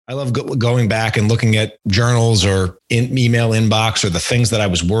I love going back and looking at journals or email inbox or the things that I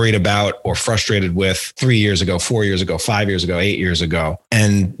was worried about or frustrated with 3 years ago, 4 years ago, 5 years ago, 8 years ago,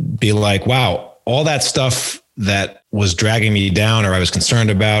 and be like, wow, all that stuff that was dragging me down or I was concerned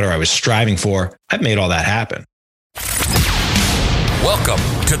about or I was striving for, I've made all that happen. Welcome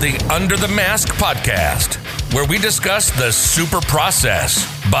to the Under the Mask podcast, where we discuss the super process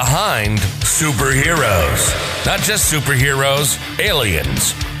behind superheroes. Not just superheroes,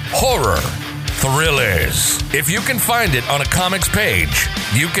 aliens, horror, thrillers. If you can find it on a comics page,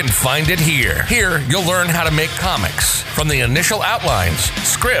 you can find it here. Here, you'll learn how to make comics, from the initial outlines,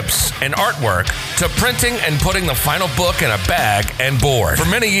 scripts, and artwork, to printing and putting the final book in a bag and board. For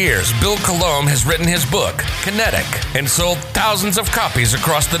many years, Bill Colomb has written his book, Kinetic, and sold thousands of copies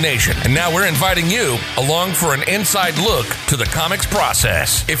across the nation. And now we're inviting you along for an inside look to the comics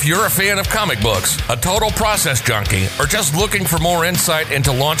process. If you're a fan of comic books, a total process junkie, or just looking for more insight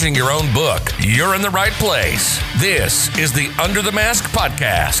into launching your own book, you're in the right place. This is the Under the Mask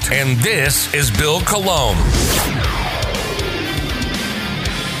podcast, and this is Bill Colomb.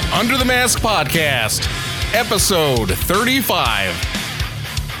 Under the Mask podcast, episode 35.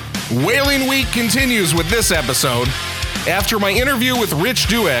 Whaling Week continues with this episode. After my interview with Rich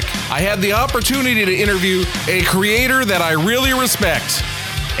Douek, I had the opportunity to interview a creator that I really respect,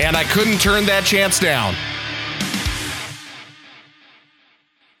 and I couldn't turn that chance down.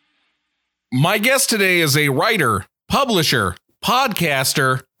 My guest today is a writer, publisher,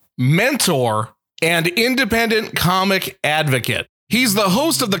 podcaster, mentor, and independent comic advocate. He's the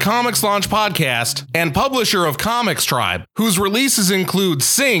host of the Comics Launch podcast and publisher of Comics Tribe, whose releases include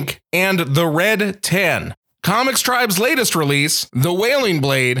Sync and The Red 10. Comics Tribe's latest release, The Wailing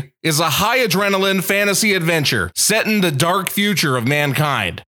Blade, is a high-adrenaline fantasy adventure set in the dark future of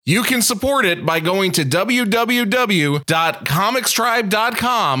mankind. You can support it by going to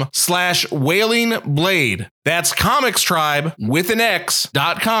www.comicstribe.com/whalingblade. That's comicstribe with an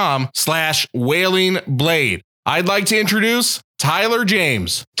X.com/whalingblade. I'd like to introduce Tyler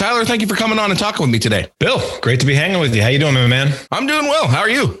James. Tyler, thank you for coming on and talking with me today. Bill, great to be hanging with you. How you doing, my man? I'm doing well. How are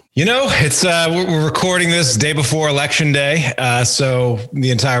you? You know, it's we're recording this day before Election Day, so the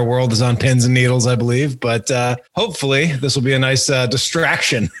entire world is on pins and needles, I believe. But hopefully, this will be a nice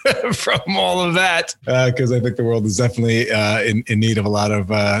distraction from all of that, because I think the world is definitely in need of a lot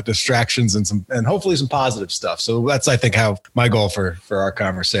of distractions and hopefully some positive stuff. So that's, I think, how my goal for our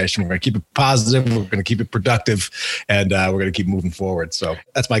conversation. We're going to keep it positive, we're going to keep it productive, and we're going to keep moving forward. So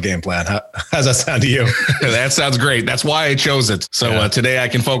that's my game plan. How's that sound to you? That sounds great. That's why I chose it. So today I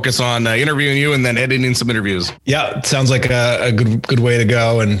can focus on interviewing you and then editing some interviews. Yeah, it sounds like a good way to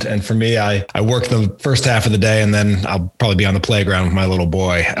go. And for me, I work the first half of the day, and then I'll probably be on the playground with my little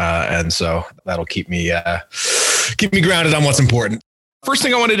boy. And so that'll keep me grounded on what's important. First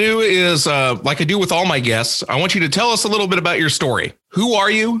thing I want to do is, like I do with all my guests, I want you to tell us a little bit about your story. Who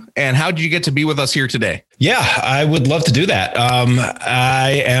are you, and how did you get to be with us here today? Yeah, I would love to do that.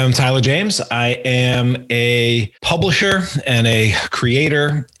 I am Tyler James. I am a publisher and a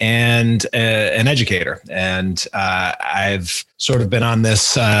creator and an educator. And I've sort of been on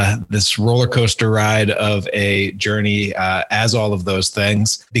this roller coaster ride of a journey as all of those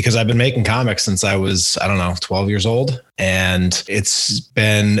things, because I've been making comics since I was, 12 years old. And it's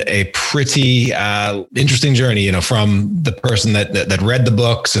been a pretty interesting journey, from the person that read the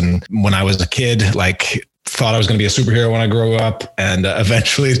books, and when I was a kid, thought I was going to be a superhero when I grew up, and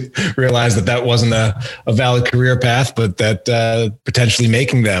eventually realized that wasn't a valid career path, but that potentially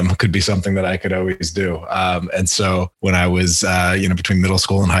making them could be something that I could always do. And so when I was, between middle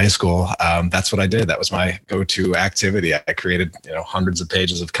school and high school, that's what I did. That was my go-to activity. I created, hundreds of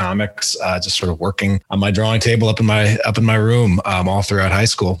pages of comics, just sort of working on my drawing table up in my room, all throughout high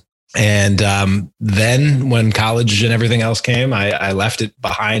school. And then when college and everything else came, I left it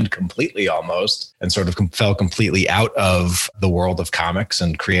behind completely almost, and sort of fell completely out of the world of comics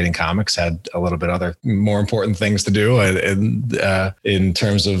and creating comics. Had a little bit other more important things to do in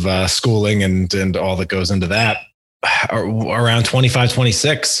terms of schooling and all that goes into that. Around 25,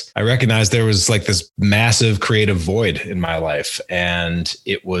 26, I recognized there was this massive creative void in my life. And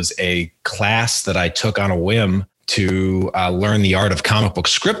it was a class that I took on a whim to learn the art of comic book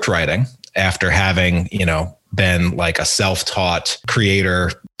script writing after having, been a self-taught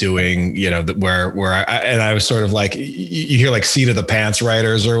creator doing, where I was sort of like, you hear like seat of the pants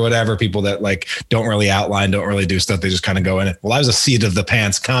writers or whatever, people that like don't really outline, don't really do stuff. They just kind of go in it. Well, I was a seat of the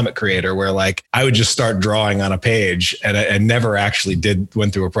pants comic creator where like I would just start drawing on a page and I never actually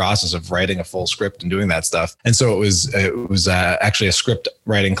went through a process of writing a full script and doing that stuff. And so it was actually a script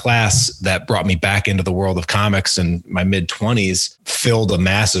writing class that brought me back into the world of comics in my mid-20s, filled a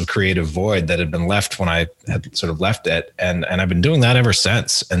massive creative void that had been left when I had sort of left it. And I've been doing that ever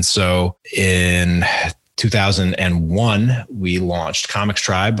since. And so in 2001, we launched Comics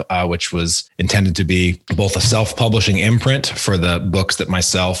Tribe, which was intended to be both a self-publishing imprint for the books that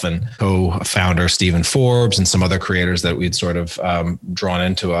myself and co-founder Stephen Forbes and some other creators that we'd sort of drawn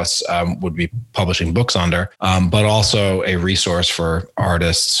into us would be publishing books under, but also a resource for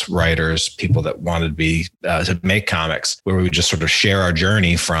artists, writers, people that wanted to be to make comics, where we would just sort of share our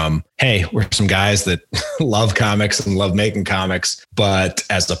journey from, hey, we're some guys that love comics and love making comics, but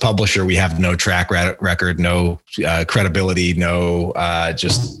as a publisher, we have no track record, no credibility, no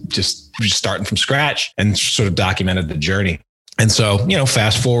just starting from scratch, and sort of documented the journey. And so,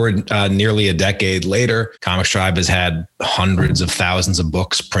 fast forward nearly a decade later, Comics Tribe has had hundreds of thousands of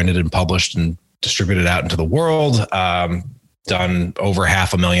books printed and published and distributed out into the world. Done over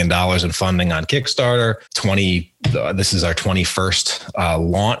 $500,000 in funding on Kickstarter. This is our 21st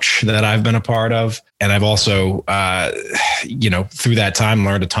launch that I've been a part of. And I've also, through that time,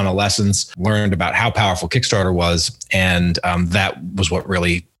 learned a ton of lessons, learned about how powerful Kickstarter was. And that was what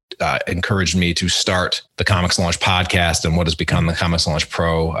really encouraged me to start the Comics Launch podcast and what has become the Comics Launch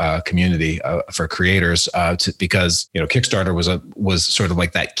Pro community for creators, because Kickstarter was sort of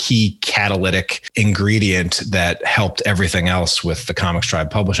like that key catalytic ingredient that helped everything else with the Comics Tribe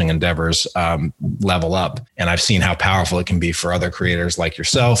publishing endeavors level up. And I've seen how powerful it can be for other creators like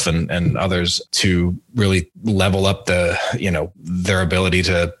yourself and others to really level up their ability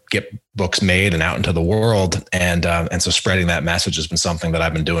to get books made and out into the world. And so spreading that message has been something that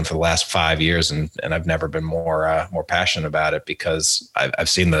I've been doing for the last 5 years. And I've never been more passionate about it, because I've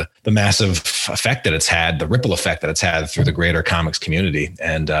seen the massive effect that it's had, the ripple effect that it's had through the greater comics community,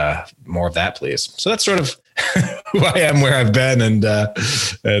 and more of that, please. So that's sort of who I am, where I've been, and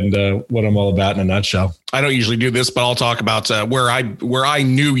what I'm all about in a nutshell. I don't usually do this, but I'll talk about where I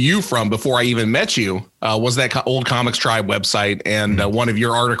knew you from before I even met you. Was that old Comics Tribe website, and one of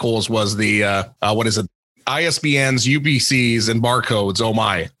your articles was the ISBNs, UPCs, and barcodes. Oh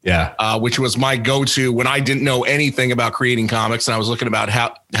my. Yeah. Which was my go-to when I didn't know anything about creating comics. And I was looking about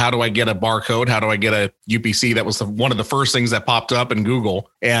how do I get a barcode? How do I get a UPC? That was one of the first things that popped up in Google,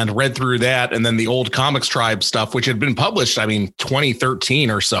 and read through that. And then the old Comics Tribe stuff, which had been published, 2013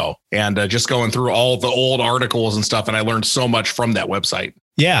 or so. And just going through all the old articles and stuff. And I learned so much from that website.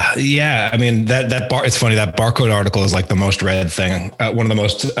 Yeah. I mean, it's funny, that barcode article is like the most read thing, one of the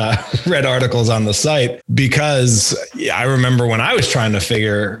most read articles on the site, because I remember when I was trying to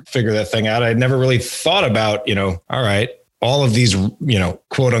figure that thing out, I'd never really thought about, all right, all of these,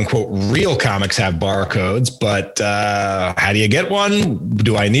 quote unquote, real comics have barcodes, but how do you get one?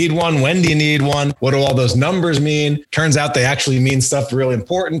 Do I need one? When do you need one? What do all those numbers mean? Turns out they actually mean stuff really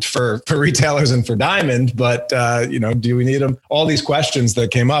important for retailers and for Diamond, but do we need them? All these questions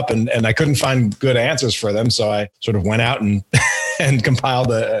that came up, and I couldn't find good answers for them. So I sort of went out and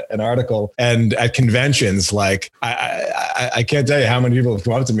compiled an article. And at conventions, like I can't tell you how many people have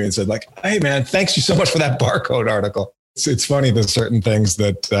come up to me and said, like, hey man, thanks you so much for that barcode article. It's funny, there's certain things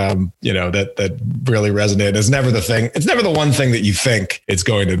that, that really resonate. It's never the thing. It's never the one thing that you think it's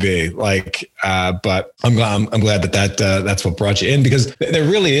going to be like, but I'm glad that's what brought you in, because there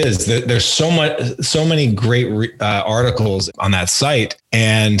really is, there's so many great articles on that site.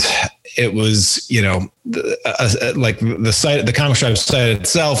 And it was, like the site, the Comics Tribe site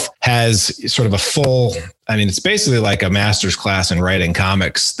itself has sort of a full, it's basically like a master's class in writing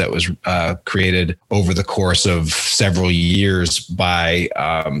comics that was created over the course of several years by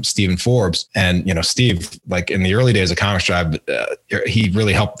Stephen Forbes. And, Steve, like in the early days of Comics Tribe, he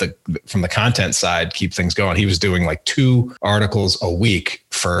really helped from the content side keep things going. He was doing like 2 articles a week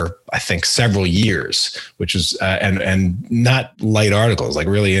for, I think, several years, which is and not light articles, like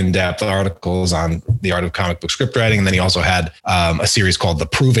really in-depth articles on the art of comic book script writing. And then he also had a series called The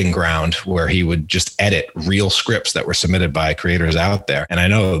Proving Ground, where he would just edit real scripts that were submitted by creators out there. And I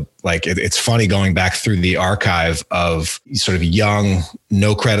know, like, it's funny going back through the archive of sort of young,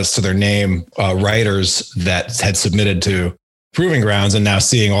 no credits to their name writers that had submitted to Proving Grounds, and now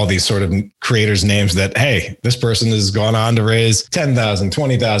seeing all these sort of creators' names that, hey, this person has gone on to raise 10,000,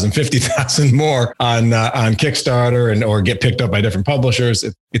 20,000, 50,000 more on Kickstarter or get picked up by different publishers.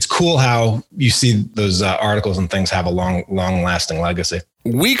 It's cool how you see those articles and things have a long lasting legacy.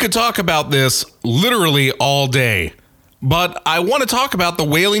 We could talk about this literally all day, but I want to talk about The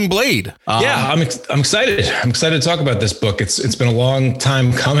Wailing Blade. Yeah, I'm excited. I'm excited to talk about this book. It's been a long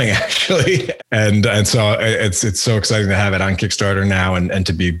time coming, actually, and so it's so exciting to have it on Kickstarter now and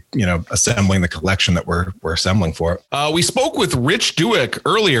to be assembling the collection that we're assembling for it. We spoke with Rich Douek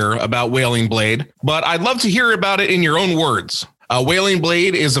earlier about Wailing Blade, but I'd love to hear about it in your own words. Wailing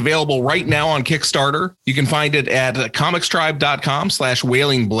Blade is available right now on Kickstarter. You can find it at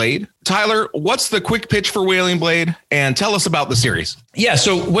comicstribe.com/Wailing Blade. Tyler, what's the quick pitch for Wailing Blade? And tell us about the series. Yeah,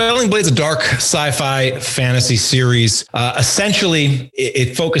 so Wailing Blade is a dark sci-fi fantasy series. Essentially,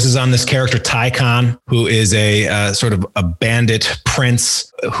 it focuses on this character, Tycon, who is a sort of a bandit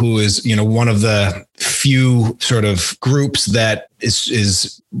prince who is, one of the few sort of groups that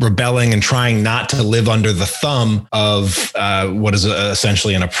is rebelling and trying not to live under the thumb of what is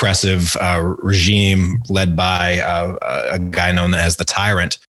essentially an oppressive regime led by a guy known as the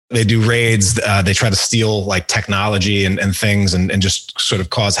Tyrant. They do raids. They try to steal like technology and things and just sort of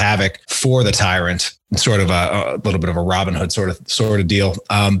cause havoc for the Tyrant. Sort of a little bit of a Robin Hood sort of deal.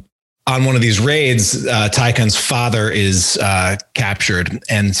 On one of these raids, Tycon's father is captured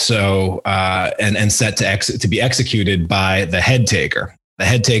and so and set to be executed by the Head Taker. The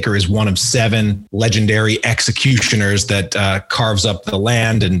Head Taker is one of 7 legendary executioners that carves up the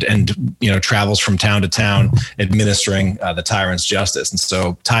land and travels from town to town administering the Tyrant's justice. And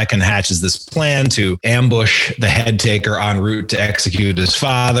so Tycon hatches this plan to ambush the Head Taker en route to execute his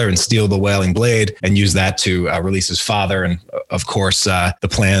father and steal the Wailing Blade and use that to release his father. And of course, the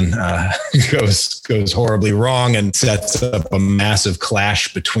plan goes horribly wrong and sets up a massive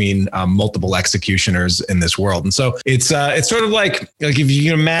clash between multiple executioners in this world. And so it's sort of like if you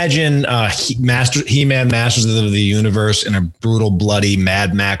can imagine He-Man Masters of the Universe in a brutal, bloody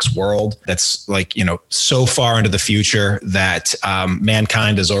Mad Max world that's like, so far into the future that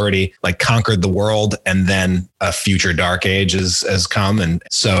mankind has already like conquered the world and then a future dark age has come. And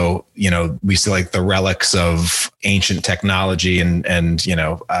so, we see like the relics of ancient technology and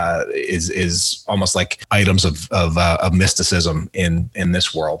is almost like items of mysticism in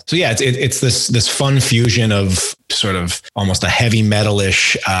this world. So yeah, it's this fun fusion of sort of almost a heavy metalish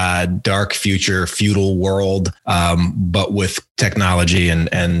dark future feudal world, but with technology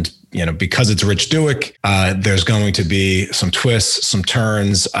and because it's Rich Douek, there's going to be some twists, some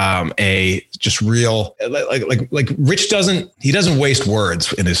turns, a just real like Rich doesn't waste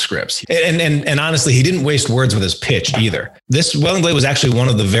words in his scripts, and honestly, he didn't waste words with his pitch either. This Wailing Blade was actually one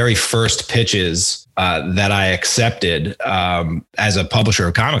of the very first pitches that I accepted as a publisher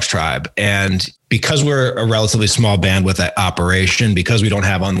of Comics Tribe, and because we're a relatively small bandwidth operation, because we don't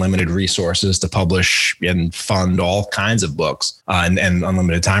have unlimited resources to publish and fund all kinds of books and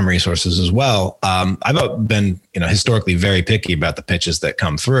unlimited time resources as well, I've been historically very picky about the pitches that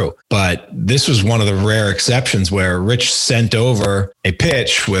come through. But this was one of the rare exceptions where Rich sent over a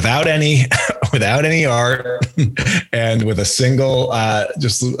pitch without any art and with a single on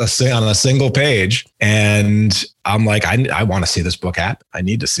a single page. And I'm like, I want to see this book happen. I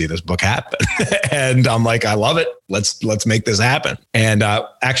need to see this book happen. And I'm like, I love it. Let's make this happen. And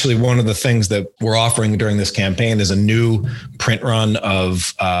actually, one of the things that we're offering during this campaign is a new print run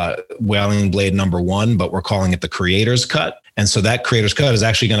of Wailing Blade #1, but we're calling it the Creator's Cut. And so that Creator's Cut is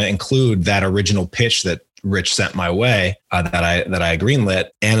actually going to include that original pitch that Rich sent my way that I greenlit,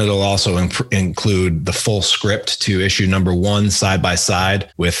 and it'll also include the full script to issue #1 side by side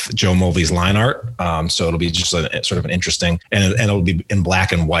with Joe Mulvey's line art. So it'll be just sort of an interesting, and it'll be in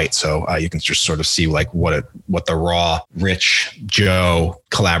black and white, so you can just sort of see like what the raw Rich Joe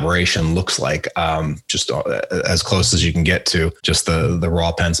collaboration looks like, just as close as you can get to just the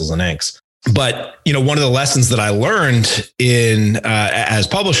raw pencils and inks. But, one of the lessons that I learned in as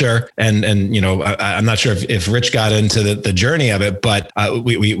publisher, and I'm not sure if Rich got into the journey of it, but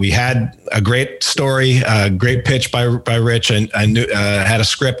we had a great story, a great pitch by Rich, and I knew had a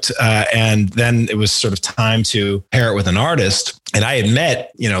script, and then it was sort of time to pair it with an artist. And I had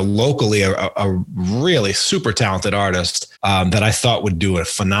met, locally a really super talented artist that I thought would do a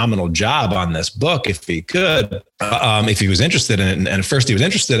phenomenal job on this book if he could, if he was interested in it. And at first he was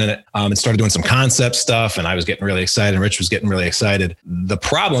interested in it and started doing some concept stuff. And I was getting really excited and Rich was getting really excited. The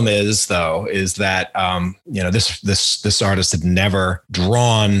problem is that, this artist had never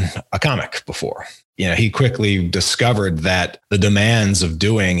drawn a comic before. He quickly discovered that the demands of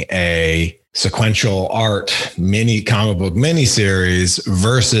doing a sequential art comic book miniseries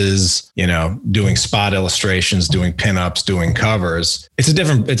versus doing spot illustrations, doing pinups, doing covers, it's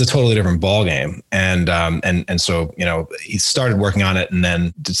a totally different ballgame. And so he started working on it and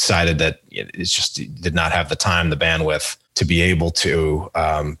then decided that it just did not have the time, the bandwidth, to be able to,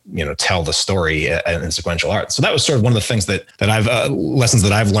 tell the story in sequential art. So that was sort of one of the things that I've lessons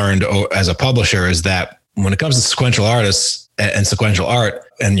that I've learned as a publisher, is that when it comes to sequential artists and sequential art,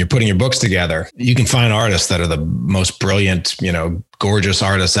 and you're putting your books together, you can find artists that are the most brilliant, gorgeous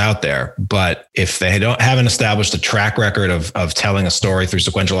artists out there. But if they haven't established a track record of telling a story through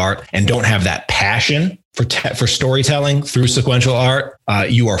sequential art, and don't have that passion for storytelling through sequential art,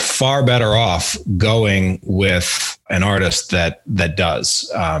 you are far better off going with an artist that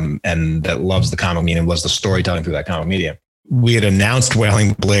does, and that loves the comic medium, loves the storytelling through that comic medium. We had announced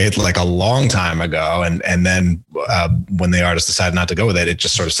Wailing Blade like a long time ago. And then when the artist decided not to go with it, it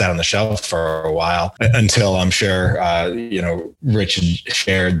just sort of sat on the shelf for a while, until I'm sure, Rich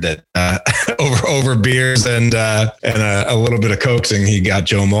shared that over beers and a little bit of coaxing, he got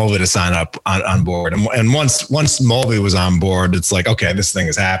Joe Mulvey to sign up on board. And once Mulvey was on board, it's like, okay, this thing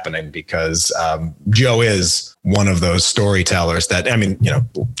is happening, because Joe is one of those storytellers that,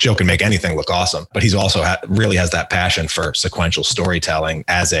 Joe can make anything look awesome, but he's also really has that passion for sequential storytelling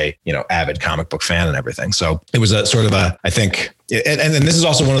as a, avid comic book fan and everything. So it was a sort of I think, and this is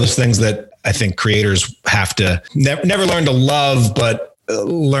also one of those things that I think creators have to never learn to love, but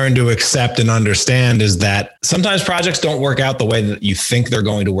learn to accept and understand, is that sometimes projects don't work out the way that you think they're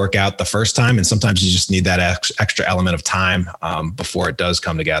going to work out the first time. And sometimes you just need that extra element of time before it does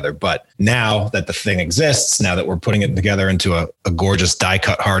come together. But now that the thing exists, now that we're putting it together into a gorgeous die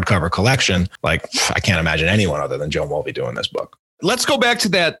cut hardcover collection, like, I can't imagine anyone other than Joe Mulvey doing this book. Let's go back to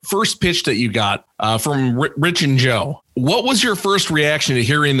that first pitch that you got from Rich and Joe. What was your first reaction to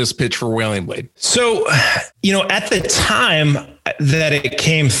hearing this pitch for Wailing Blade? So, at the time that it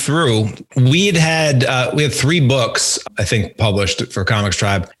came through, we had 3 books, I think, published for Comics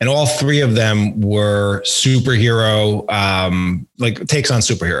Tribe, and all 3 of them were superhero, takes on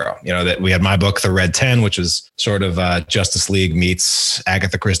superhero. That we had my book, The Red 10, which was sort of Justice League meets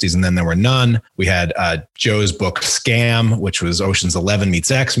Agatha Christie's, and then there were none. We had Joe's book, Scam, which was Ocean's 11 meets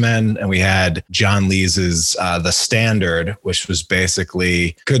X-Men, and we had John Lees's The Standard, which was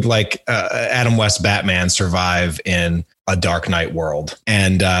basically, could Adam West Batman survive in a Dark Knight world,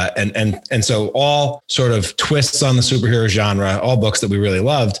 and so all sort of twists on the superhero genre, all books that we really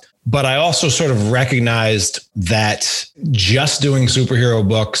loved. But I also sort of recognized that just doing superhero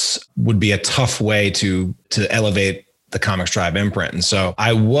books would be a tough way to elevate the Comics Tribe imprint. And so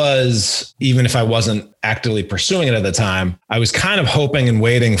I was, even if I wasn't actively pursuing it at the time, I was kind of hoping and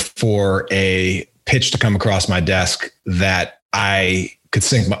waiting for a pitch to come across my desk that I could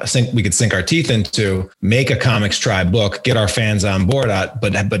we could sink our teeth into, make a Comics Tribe book, get our fans on board,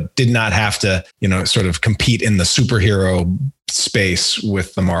 but did not have to, sort of compete in the superhero space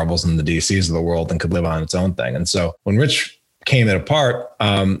with the Marvels and the DCs of the world, and could live on its own thing. And so when Rich came it apart,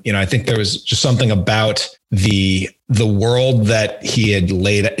 I think there was just something about the world that he had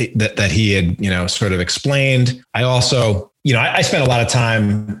that he had, sort of explained. I also, I spent a lot of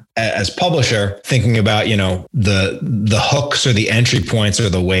time as publisher thinking about, the hooks or the entry points or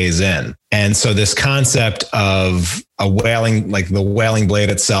the ways in. And so this concept of a wailing, like the Wailing Blade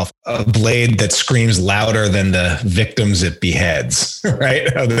itself, a blade that screams louder than the victims it beheads, right?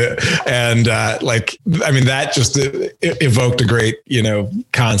 And that just evoked a great,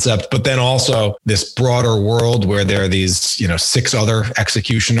 concept. But then also this broader world where there are these, 6 other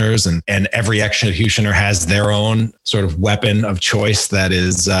executioners, and every executioner has their own sort of weapon of choice that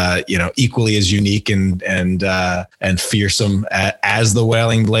is, equally as unique and fearsome as the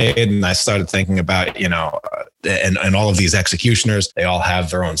Wailing Blade. And I started thinking about, and all of these executioners, they all have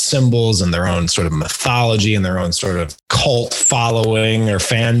their own symbols and their own sort of mythology and their own sort of cult following or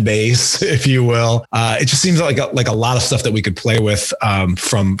fan base, if you will. It just seems like a lot of stuff that we could play with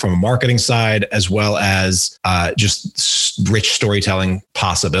from a marketing side, as well as just rich storytelling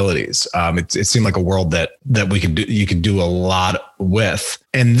possibilities. It seemed like a world that you could do a lot with.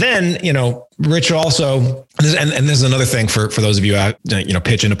 And then, Rich also, and this is another thing for those of you out,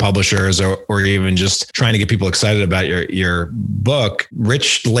 pitching to publishers or even just trying to get people excited about your book.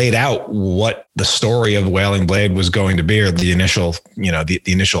 Rich laid out what the story of Wailing Blade was going to be, or the initial, the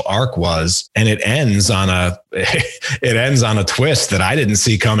initial arc was, and it ends on a twist that I didn't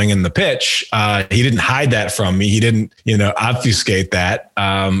see coming in the pitch. He didn't hide that from me. He didn't, obfuscate that.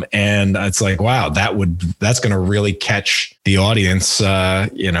 And it's like, wow, that's going to really catch the audience.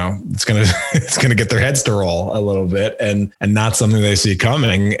 It's going to get their heads to roll a little bit, and not something they see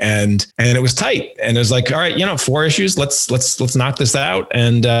coming. And it was tight. And it was like, all right, 4 issues. Let's knock this out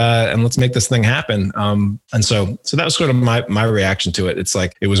and let's make this thing happen. And so that was sort of my reaction to it. It's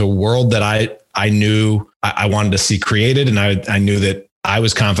like, it was a world that I knew I wanted to see created. And I knew that I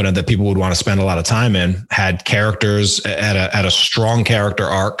was confident that people would want to spend a lot of time in, had characters at a strong character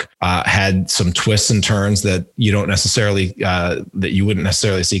arc, had some twists and turns that you don't necessarily, that you wouldn't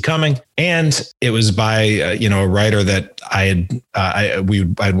necessarily see coming. And it was by, a writer that I'd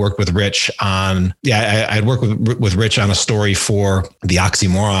worked with Rich on. Yeah, I'd worked with Rich on a story for the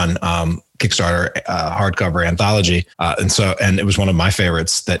Oxymoron, Kickstarter hardcover anthology, and it was one of my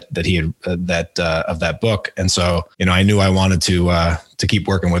favorites that he had of that book, and so I knew I wanted to keep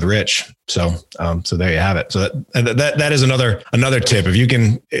working with Rich. So there you have it. So that is another tip.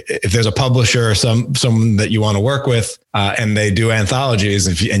 If there's a publisher or someone that you want to work with, and they do anthologies,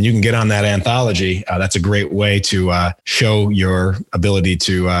 and you can get on that anthology, that's a great way to show your ability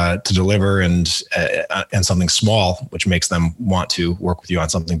to deliver and something small, which makes them want to work with you on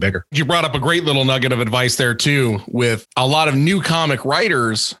something bigger. You brought up a great little nugget of advice there too. With a lot of new comic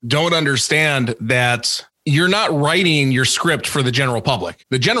writers, don't understand that you're not writing your script for the general public.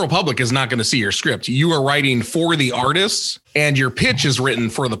 The general public is not going to see your script. You are writing for the artists, and your pitch is written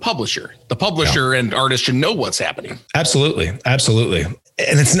for the publisher. The publisher and artist should know what's happening. Absolutely. Absolutely.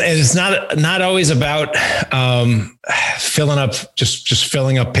 And it's not always about filling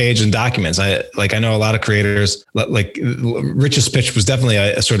up page and documents. I know a lot of creators, like Rich's pitch was definitely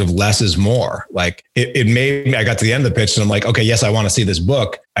a sort of less is more. Like it made me, I got to the end of the pitch and I'm like, okay, yes, I want to see this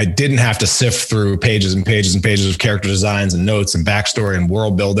book. I didn't have to sift through pages and pages and pages of character designs and notes and backstory and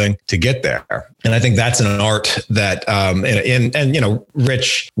world building to get there. And I think that's an art that,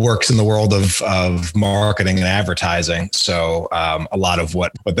 Rich works in the world of marketing and advertising. So a lot of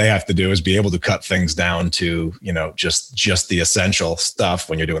what they have to do is be able to cut things down to, just the essential stuff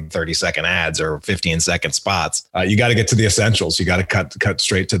when you're doing 30-second ads or 15-second spots. You got to get to the essentials. You got to cut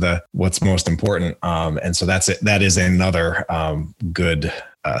straight to what's most important. And so that's it. That is another good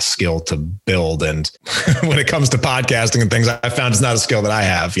skill to build. And when it comes to podcasting and things, I found it's not a skill that I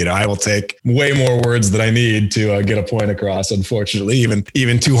have. I will take way more words than I need to get a point across. Unfortunately,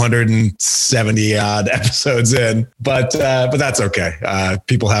 even 270 odd episodes in, but that's okay.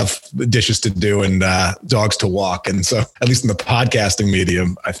 People have dishes to do and dogs to walk. And so at least in the podcasting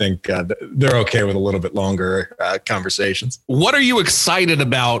medium, I think they're okay with a little bit longer conversations. What are you excited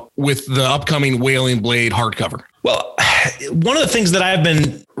about with the upcoming Wailing Blade hardcover? Well, one of the things that I've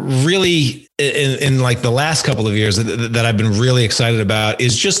been really in like the last couple of years that I've been really excited about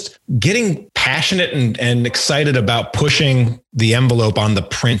is just getting passionate and excited about pushing the envelope on the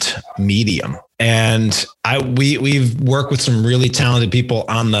print medium. And we've worked with some really talented people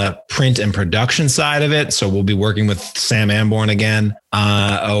on the print and production side of it. So we'll be working with Sam Amborn again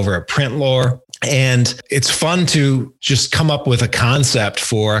over at Print Lore. And it's fun to just come up with a concept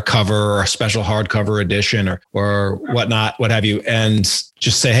for a cover or a special hardcover edition or whatnot, what have you, and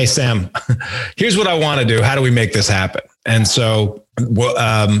just say, hey, Sam, here's what I want to do. How do we make this happen? And so,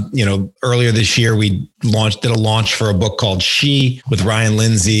 earlier this year, we did a launch for a book called She with Ryan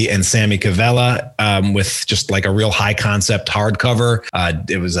Lindsay and Sammy Cavella, with just like a real high concept hardcover.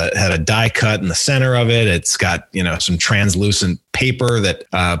 It had a die cut in the center of it. It's got, some translucent paper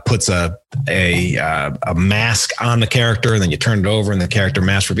that puts a mask on the character, and then you turn it over and the character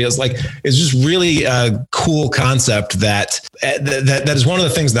mask reveals. Like, it's just really a cool concept that is one of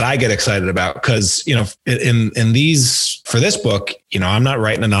the things that I get excited about, because, for this book, I'm not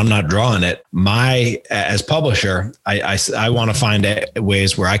writing and I'm not drawing it. As publisher, I want to find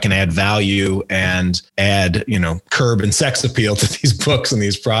ways where I can add value and add, curb and sex appeal to these books and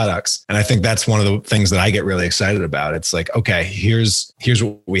these products. And I think that's one of the things that I get really excited about. It's like, okay, here's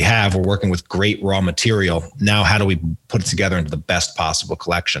what we have. We're working with great raw material. Now, how do we put it together into the best possible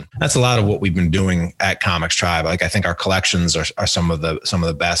collection? That's a lot of what we've been doing at Comics Tribe. Like, I think our collections are some of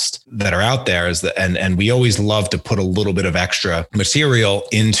the best that are out there. And we always love to put a little bit of extra material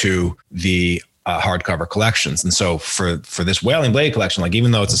into the hardcover collections. And so for this Wailing Blade collection, like,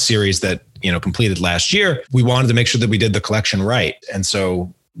 even though it's a series that, completed last year, we wanted to make sure that we did the collection right. And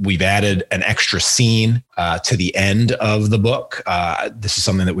so we've added an extra scene to the end of the book. This is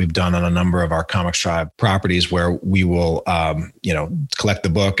something that we've done on a number of our Comics Tribe properties, where we will, collect the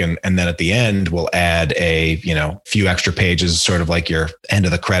book and then at the end we'll add a, few extra pages, sort of like your end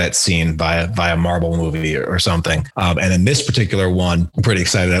of the credits scene via Marvel movie or something. And in this particular one, I'm pretty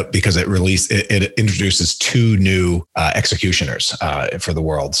excited because it introduces two new executioners for the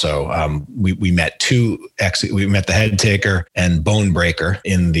world. So we met the Head Taker and Bone Breaker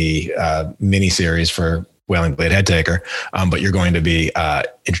in the miniseries for Wailing Blade Head Taker, but you're going to be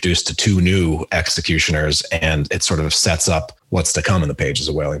introduced to two new executioners, and it sort of sets up what's to come in the pages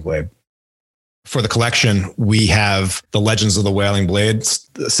of Wailing Blade. For the collection, we have the Legends of the Wailing Blades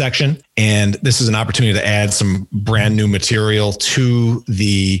section. And this is an opportunity to add some brand new material to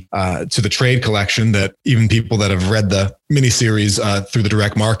the trade collection that even people that have read the miniseries through the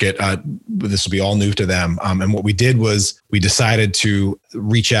direct market, this will be all new to them. And what we did was we decided to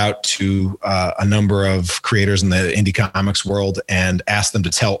reach out to a number of creators in the indie comics world and ask them to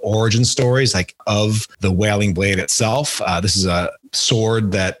tell origin stories like of the Wailing Blade itself. This is a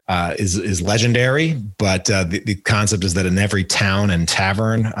sword that is legendary, but the concept is that in every town and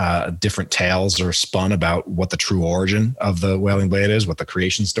tavern, different tales are spun about what the true origin of the Wailing Blade is, what the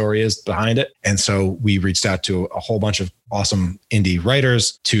creation story is behind it. And so we reached out to a whole bunch of awesome indie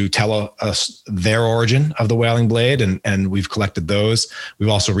writers to tell us their origin of the Wailing Blade, and we've collected those. We've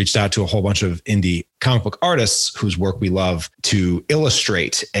also reached out to a whole bunch of indie comic book artists whose work we love to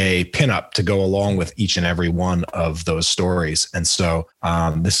illustrate a pinup to go along with each and every one of those stories. And so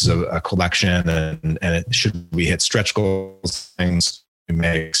this is a collection, and it should we hit stretch goals, things, we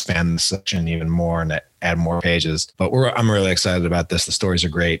may expand this section even more and add more pages. But I'm really excited about this. The stories are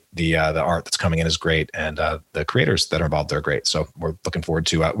great. The art that's coming in is great, and the creators that are involved are great. So we're looking forward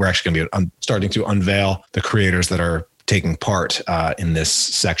to. We're actually going to be starting to unveil the creators that are taking part in this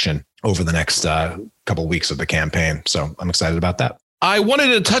section over the next couple of weeks of the campaign. So I'm excited about that. I wanted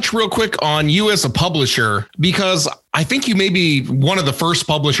to touch real quick on you as a publisher, because I think you may be one of the first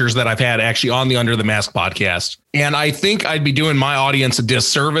publishers that I've had actually on the Under the Mask podcast. And I think I'd be doing my audience a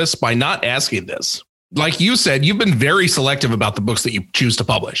disservice by not asking this. Like you said, you've been very selective about the books that you choose to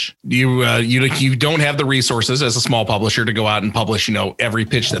publish. You don't have the resources as a small publisher to go out and publish, every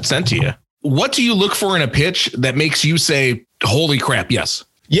pitch that's sent to you. What do you look for in a pitch that makes you say, holy crap, yes?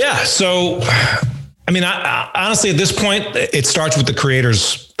 Yeah. So, I mean, I honestly, at this point, it starts with the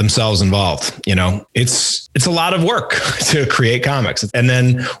creators themselves involved. It's a lot of work to create comics. And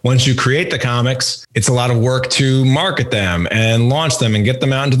then once you create the comics, it's a lot of work to market them and launch them and get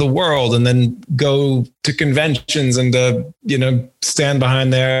them out into the world, and then go to conventions and to, stand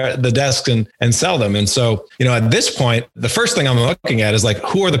behind the desk and sell them. And so, at this point, the first thing I'm looking at is like,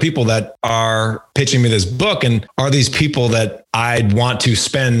 who are the people that are pitching me this book? And are these people that I'd want to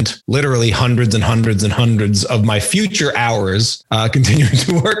spend literally hundreds and hundreds and hundreds of my future hours continuing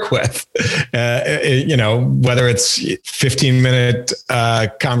to work with, whether it's 15-minute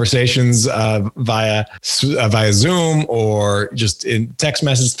conversations via Zoom, or just in text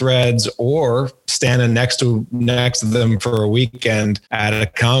message threads, or standing next to them for a weekend at a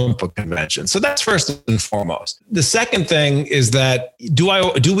comic book convention. So that's first and foremost. The second thing is that do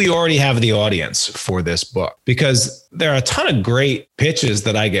we already have the audience for this book? Because there are a ton of great pitches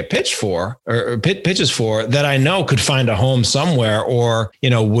that I get pitched for, or pitches for, that I know could find a home somewhere, or,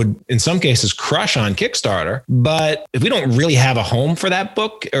 would in some cases crush on Kickstarter. But if we don't really have a home for that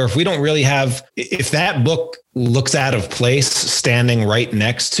book, or if that book looks out of place standing right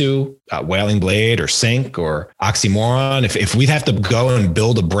next to Wailing Blade or Sync or Oxymoron, if we'd have to go and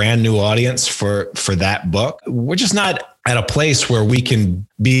build a brand new audience for that book, we're just not at a place where we can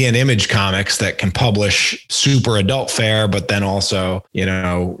be in Image Comics that can publish super adult fare, but then also,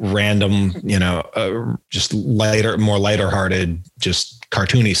 random, just more lighter hearted, just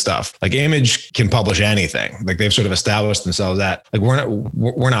cartoony stuff. Like Image can publish anything. Like they've sort of established themselves at, like,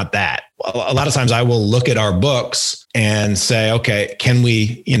 we're not that. A lot of times I will look at our books and say, okay, can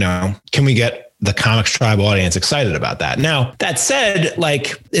we get the Comics Tribe audience excited about that? Now, that said,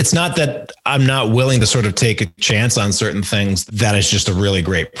 like, it's not that I'm not willing to sort of take a chance on certain things that is just a really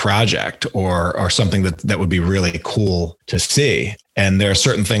great project, or something that would be really cool to see. And there are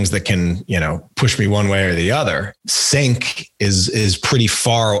certain things that can, push me one way or the other. Sync is pretty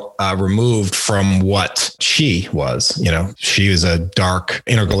far removed from what She was. She was a dark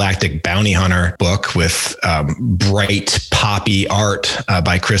intergalactic bounty hunter book with bright poppy art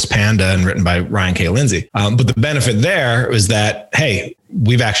by Chris Panda and written by Ryan K. Lindsay. But the benefit there is that, hey,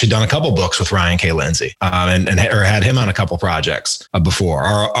 we've actually done a couple books with Ryan K. Lindsay or had him on a couple projects before.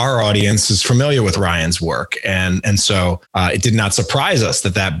 Our audience is familiar with Ryan's work. And so it did not surprise us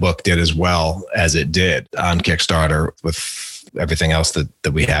that book did as well as it did on Kickstarter with everything else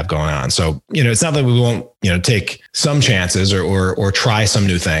that we have going on. So, it's not that we won't, take some chances or try some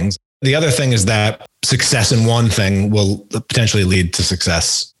new things. The other thing is that success in one thing will potentially lead to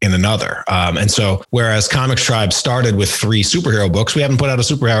success in another. And so whereas Comics Tribe started with 3 superhero books, we haven't put out a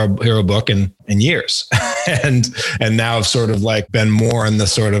superhero book in years. and now have sort of like been more in the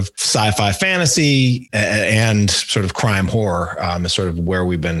sort of sci-fi fantasy and sort of crime horror is sort of where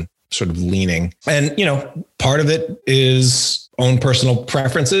we've been sort of leaning. And, part of it is own personal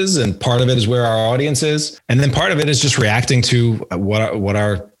preferences, and part of it is where our audience is. And then part of it is just reacting to what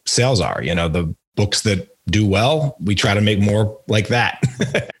our sales are. The books that do well, we try to make more like that.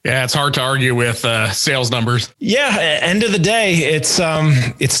 Yeah, it's hard to argue with sales numbers. Yeah, end of the day, it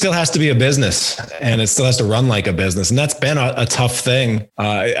still has to be a business, and it still has to run like a business, and that's been a tough thing.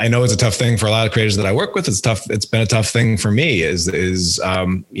 I know it's a tough thing for a lot of creators that I work with. It's tough. It's been a tough thing for me. The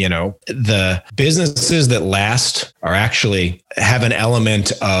businesses that last are actually have an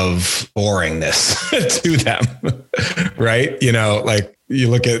element of boringness to them, right? Like you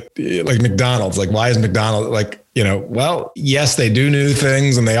look at like McDonald's, like why is McDonald's well, yes, they do new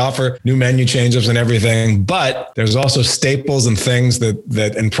things and they offer new menu change-ups and everything, but there's also staples and things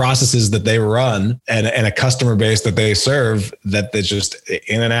that and processes that they run and a customer base that they serve that's just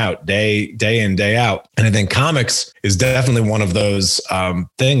in and out, day in, day out. And I think comics is definitely one of those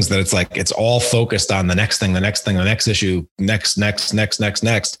things that it's like, it's all focused on the next thing, the next issue, next.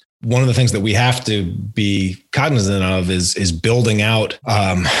 One of the things that we have to be cognizant of is building out,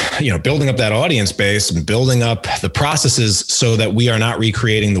 building up that audience base and building up the processes so that we are not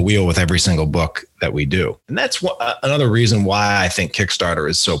recreating the wheel with every single book that we do. And that's another reason why I think Kickstarter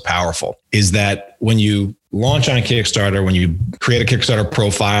is so powerful, is that when you launch on a Kickstarter, when you create a Kickstarter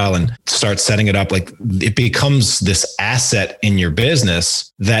profile and start setting it up, like it becomes this asset in your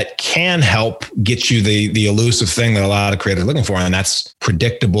business that can help get you the elusive thing that a lot of creators are looking for. And that's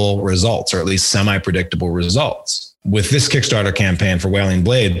predictable results, or at least semi-predictable results. With this Kickstarter campaign for Wailing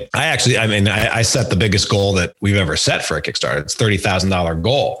Blade, I set the biggest goal that we've ever set for a Kickstarter. It's $30,000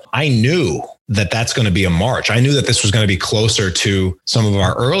 goal. I knew that that's going to be a march. I knew that this was going to be closer to some of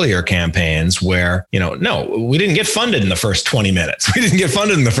our earlier campaigns where, no, we didn't get funded in the first 20 minutes. We didn't get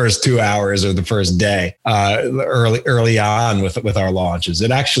funded in the first 2 hours or the first day, early on with our launches.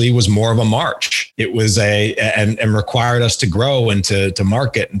 It actually was more of a march. It was and required us to grow and to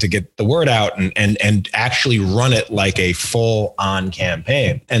market and to get the word out and actually run it like a full on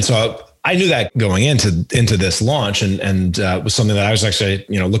campaign. And so I knew that going into this launch and was something that I was actually,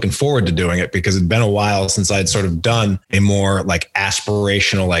 looking forward to doing it, because it'd been a while since I'd sort of done a more like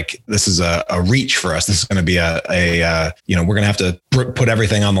aspirational, like this is a reach for us. This is going to be we're going to have to put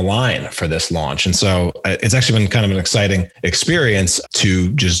everything on the line for this launch. And so it's actually been kind of an exciting experience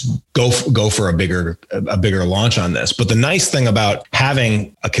to just go for a bigger launch on this. But the nice thing about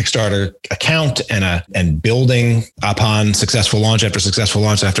having a Kickstarter account and building upon successful launch after successful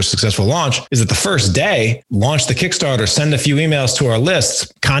launch after successful launch is that the first day, launch the Kickstarter, send a few emails to our lists,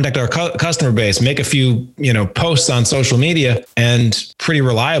 contact our customer base, make a few, posts on social media, and pretty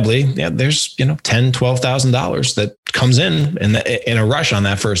reliably, there's, $10,000, $12,000 that comes in a rush on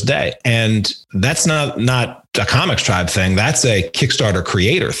that first day. And that's not a Comics Tribe thing. That's a Kickstarter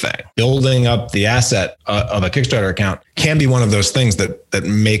creator thing. Building up the asset of a Kickstarter account can be one of those things that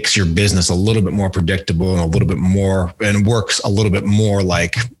makes your business a little bit more predictable and a little bit more, and works a little bit more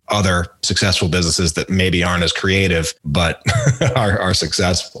like other successful businesses that maybe aren't as creative, but are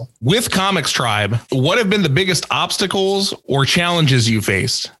successful. With Comics Tribe, what have been the biggest obstacles or challenges you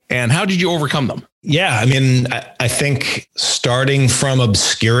faced, and how did you overcome them? Yeah, I think starting from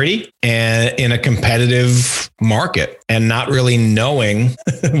obscurity and in a competitive market and not really knowing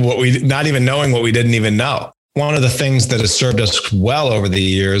not even knowing what we didn't even know. One of the things that has served us well over the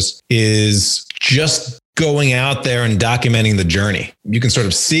years is just going out there and documenting the journey. You can sort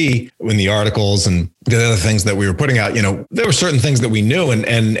of see in the articles and the other things that we were putting out, there were certain things that we knew.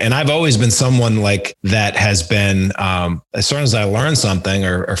 And I've always been someone like that has been, as soon as I learn something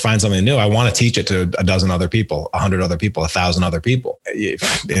or find something new, I want to teach it to a dozen other people, 100 other people, 1,000 other people.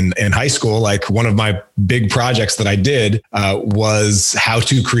 In high school, like one of my big projects that I did was how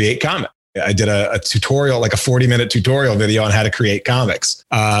to create comics. I did a tutorial, like a 40-minute tutorial video on how to create comics.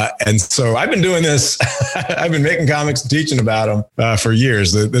 And so I've been doing this. I've been making comics and teaching about them for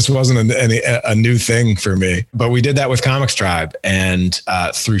years. This wasn't a new thing for me, but we did that with Comics Tribe. And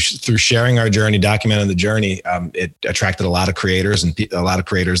through sharing our journey, documenting the journey, it attracted a lot of creators and a lot of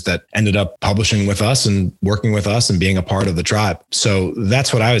creators that ended up publishing with us and working with us and being a part of the tribe. So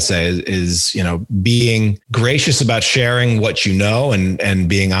that's what I would say is being gracious about sharing what you know and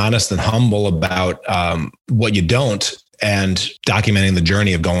being honest and humble about what you don't, and documenting the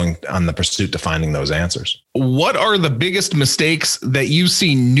journey of going on the pursuit to finding those answers. What are the biggest mistakes that you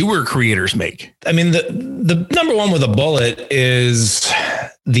see newer creators make? The number one with a bullet is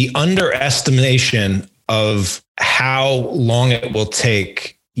the underestimation of how long it will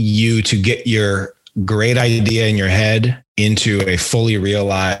take you to get your great idea in your head into a fully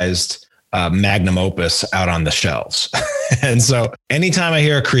realized magnum opus out on the shelves. And so anytime I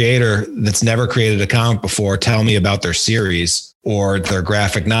hear a creator that's never created a comic before tell me about their series or their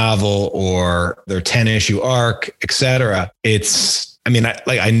graphic novel or their 10-issue arc, etc.,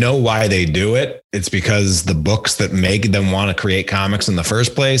 I know why they do it, it's because the books that make them want to create comics in the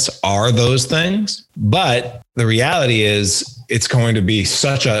first place are those things. But the reality is it's going to be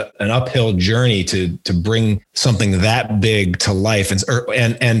such an uphill journey to bring something that big to life.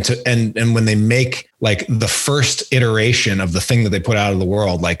 And when they make like the first iteration of the thing that they put out of the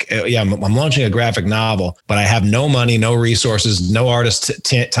world, like, yeah, I'm launching a graphic novel, but I have no money, no resources, no artist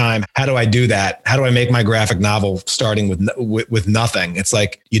time. How do I do that? How do I make my graphic novel starting with nothing? It's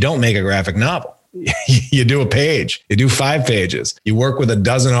like, you don't make a graphic novel. You do a page, you do 5 pages, you work with a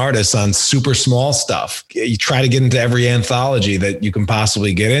dozen artists on super small stuff. You try to get into every anthology that you can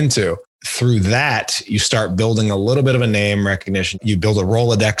possibly get into. Through that, you start building a little bit of a name recognition. You build a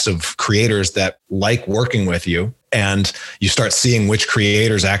Rolodex of creators that like working with you. And you start seeing which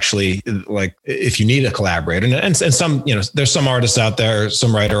creators actually, like, if you need a collaborator. And some, there's some artists out there,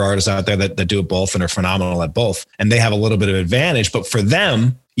 some writer artists out there that do it both and are phenomenal at both. And they have a little bit of advantage. But for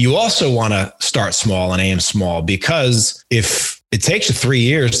them, you also want to start small and aim small, because if it takes you 3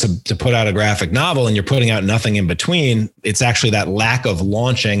 years to put out a graphic novel and you're putting out nothing in between, it's actually that lack of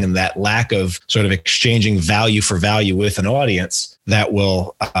launching and that lack of sort of exchanging value for value with an audience that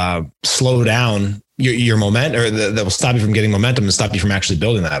will slow down your momentum, or that will stop you from getting momentum and stop you from actually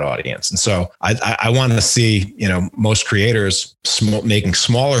building that audience. And so I want to see, most creators making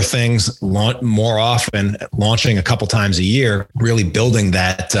smaller things more often, launching a couple times a year, really building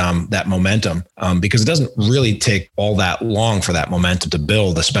that momentum, because it doesn't really take all that long for that momentum to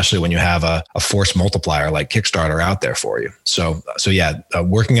build, especially when you have a force multiplier like Kickstarter out there for you. So yeah,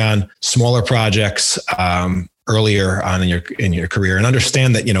 working on smaller projects, earlier on in your career, and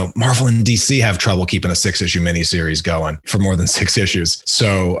understand that, Marvel and DC have trouble keeping a 6-issue miniseries going for more than 6 issues.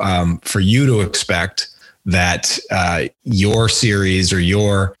 So for you to expect that your series or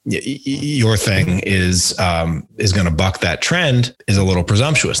your thing is going to buck that trend is a little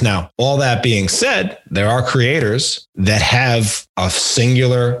presumptuous. Now, all that being said, there are creators that have a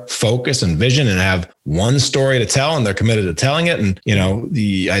singular focus and vision and have one story to tell, and they're committed to telling it. And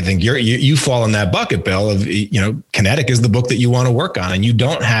I think you fall in that bucket, Bill, of Kinetic is the book that you want to work on, and you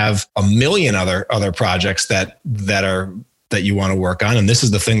don't have a million other projects that you want to work on. And this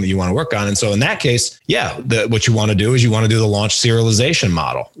is the thing that you want to work on. And so in that case, yeah, what you want to do is you want to do the launch serialization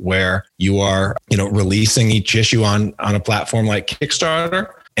model, where you are, releasing each issue on a platform like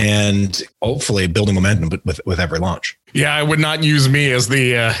Kickstarter, and hopefully building momentum with every launch. Yeah, I would not use me as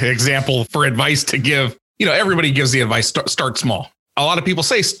the example for advice to give. Everybody gives the advice, start small. A lot of people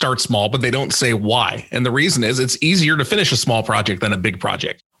say start small, but they don't say why. And the reason is it's easier to finish a small project than a big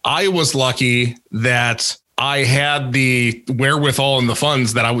project. I was lucky that I had the wherewithal and the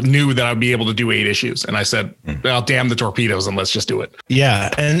funds that I knew that I'd be able to do 8 issues. And I said, well, damn the torpedoes, and let's just do it.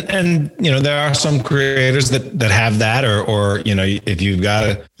 Yeah. And there are some creators that have that, or if you've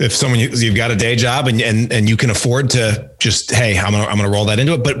got a day job and you can afford to just, hey, I'm going to roll that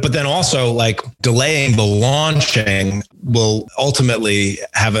into it. But then also, like, delaying the launching will ultimately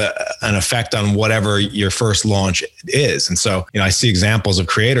have an effect on whatever your first launch is. And so, I see examples of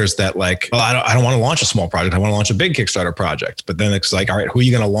creators that, like, well, I don't want to launch a small project. I want to launch a big Kickstarter project. But then it's like, all right, who are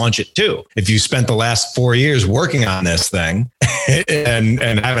you going to launch it to? If you spent the last 4 years working on this thing and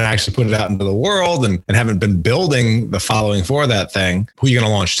haven't actually put it out into the world and haven't been building the following for that thing, who are you going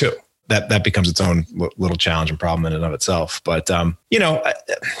to launch to? That becomes its own little challenge and problem in and of itself. But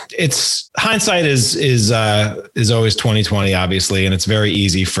it's hindsight is always 20/20, obviously, and it's very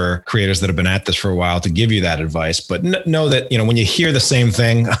easy for creators that have been at this for a while to give you that advice. But know that when you hear the same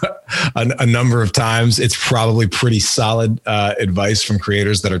thing a number of times, it's probably pretty solid advice from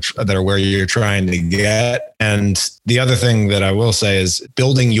creators that are where you're trying to get. And the other thing that I will say is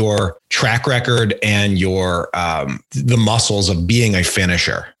building your track record and your the muscles of being a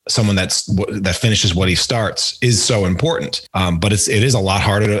finisher. Someone that finishes what he starts is so important. But it is a lot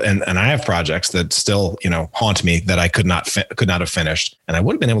harder. And I have projects that still, haunt me that I could not have finished. And I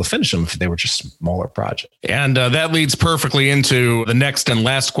would have been able to finish them if they were just smaller projects. And that leads perfectly into the next and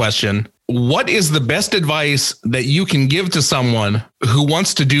last question. What is the best advice that you can give to someone who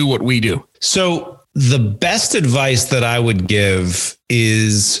wants to do what we do? So the best advice that I would give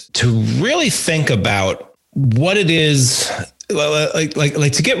is to really think about what it is,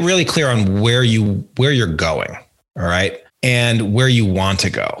 like to get really clear on where you're going. All right. And where you want to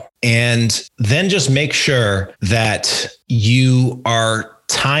go. And then just make sure that you are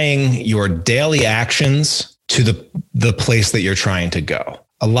tying your daily actions to the place that you're trying to go.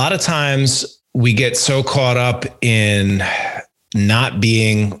 A lot of times we get so caught up in not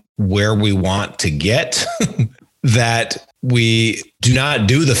being where we want to get that we do not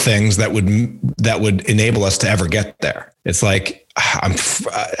do the things that would enable us to ever get there. It's like,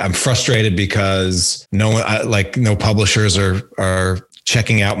 I'm frustrated because no publishers are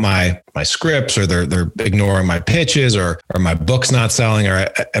checking out my scripts, or they're ignoring my pitches, or my book's not selling, or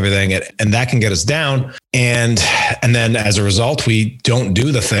everything. And that can get us down. And then as a result, we don't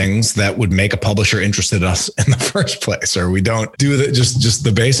do the things that would make a publisher interested in us in the first place, or we don't do just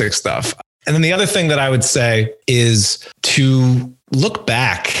the basic stuff. And then the other thing that I would say is to look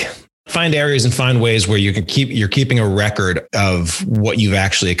back, find areas and find ways where you're keeping a record of what you've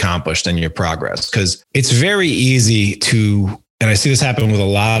actually accomplished and your progress. Because it's very easy to, and I see this happen with a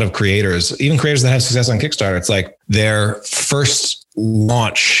lot of creators, even creators that have success on Kickstarter. It's like their first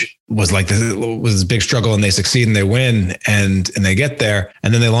launch was this big struggle, and they succeed and they win and they get there,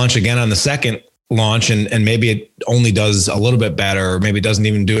 and then they launch again on the second launch, and maybe it only does a little bit better, or maybe it doesn't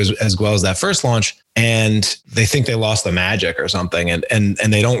even do as well as that first launch. And they think they lost the magic or something. And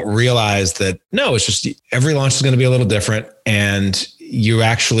they don't realize that, no, it's just every launch is going to be a little different. And you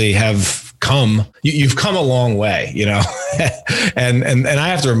actually have you've come a long way, and I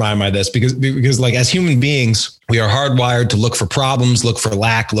have to remind myself this because like as human beings, we are hardwired to look for problems, look for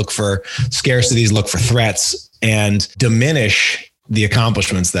lack, look for scarcities, look for threats, and diminish the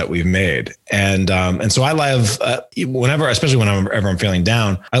accomplishments that we've made. And so I love especially whenever I'm feeling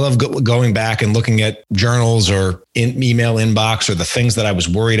down, I love going back and looking at journals or email inbox, or the things that I was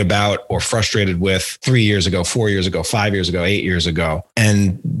worried about or frustrated with 3 years ago, 4 years ago, 5 years ago, 8 years ago,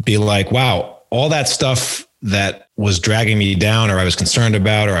 and be like, wow, all that stuff that was dragging me down, or I was concerned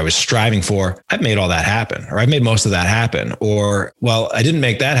about, or I was striving for, I've made all that happen, or I've made most of that happen. Or, well, I didn't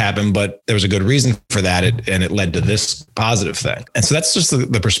make that happen, but there was a good reason for that. And it led to this positive thing. And so that's just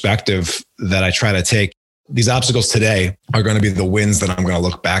the perspective that I try to take. These obstacles today are going to be the wins that I'm going to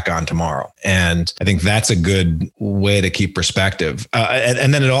look back on tomorrow. And I think that's a good way to keep perspective.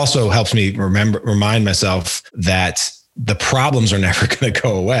 And then it also helps me remind myself that the problems are never going to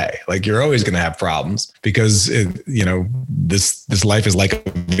go away. Like, you're always going to have problems, because this life is like a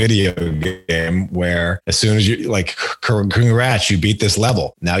video game where as soon as you congrats, you beat this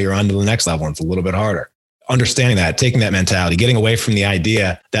level. Now you're on to the next level, and it's a little bit harder. Understanding that, taking that mentality, getting away from the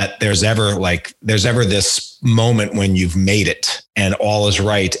idea that there's ever this moment when you've made it and all is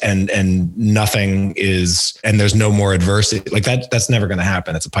right and nothing is, and there's no more adversity. Like that's never going to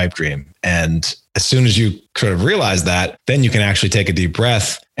happen. It's a pipe dream. And as soon as you sort of realize that, then you can actually take a deep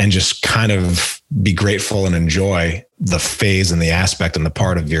breath and just kind of be grateful and enjoy the phase and the aspect and the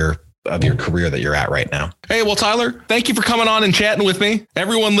part of your career that you're at right now. Hey, well, Tyler, thank you for coming on and chatting with me.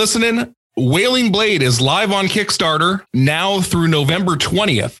 Everyone listening, Wailing Blade is live on Kickstarter now through November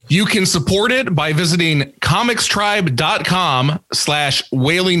 20th. You can support it by visiting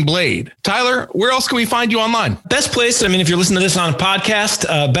comicstribe.com/Wailing Blade. Tyler, where else can we find you online? Best place, if you're listening to this on a podcast,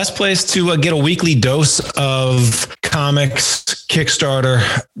 best place to get a weekly dose of comics, Kickstarter,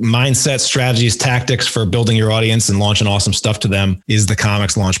 mindset, strategies, tactics for building your audience and launching awesome stuff to them is the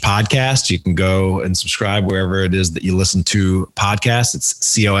Comics Launch Podcast. You can go and subscribe wherever it is that you listen to podcasts. It's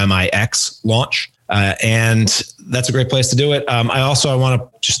COMIX Launch. And that's a great place to do it. I want to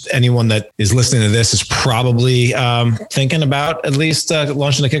just, anyone that is listening to this is probably thinking about at least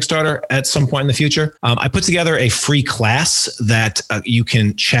launching a Kickstarter at some point in the future. I put together a free class that you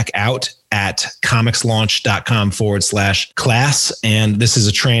can check out at comicslaunch.com/class. And this is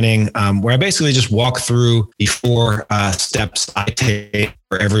a training where I basically just walk through the 4 steps I take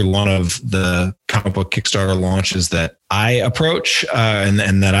for every one of the comic book Kickstarter launches that I approach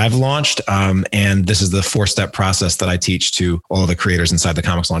and that I've launched. And this is the 4-step process that I teach to all of the creators inside the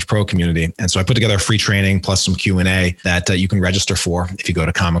Comics Launch Pro community. And so I put together a free training plus some Q&A that you can register for if you go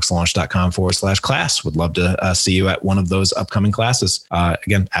to comicslaunch.com/class. Would love to see you at one of those upcoming classes.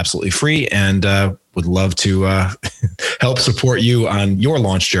 Again, absolutely free, and would love to help support you on your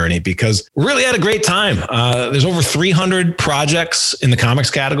launch journey, because we really had a great time. There's over 300 projects in the comics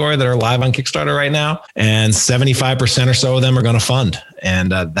category that are live on Kickstarter right now, and 75% or so of them are going to fund.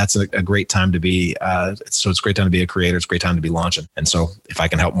 And that's a great time to be. So it's a great time to be a creator. It's a great time to be launching. And so if I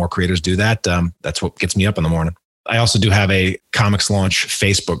can help more creators do that, that's what gets me up in the morning. I also do have a Comics Launch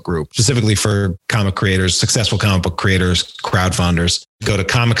Facebook group specifically for comic creators, successful comic book creators, crowdfunders. Go to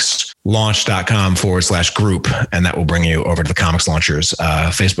comicslaunch.com/group, and that will bring you over to the Comics Launchers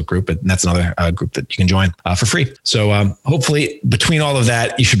Facebook group. And that's another group that you can join for free. So hopefully between all of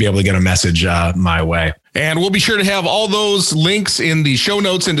that, you should be able to get a message my way. And we'll be sure to have all those links in the show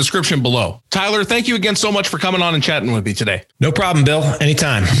notes and description below. Tyler, thank you again so much for coming on and chatting with me today. No problem, Bill.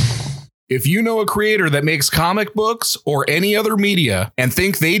 Anytime. If you know a creator that makes comic books or any other media and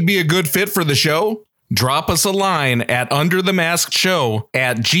think they'd be a good fit for the show, drop us a line at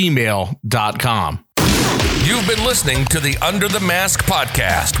underthemaskedshow@gmail.com. You've been listening to the Under the Mask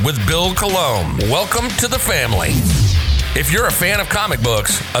podcast with Bill Colomb. Welcome to the family. If you're a fan of comic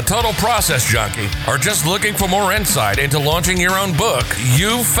books, a total process junkie, or just looking for more insight into launching your own book,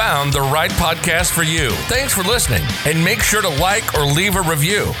 you've found the right podcast for you. Thanks for listening, and make sure to like or leave a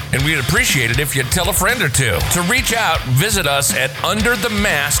review. And we'd appreciate it if you'd tell a friend or two. To reach out, visit us at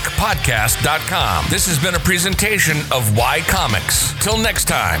underthemaskpodcast.com. This has been a presentation of Why Comics. Till next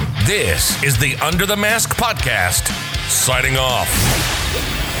time, this is the Under the Mask podcast, signing off.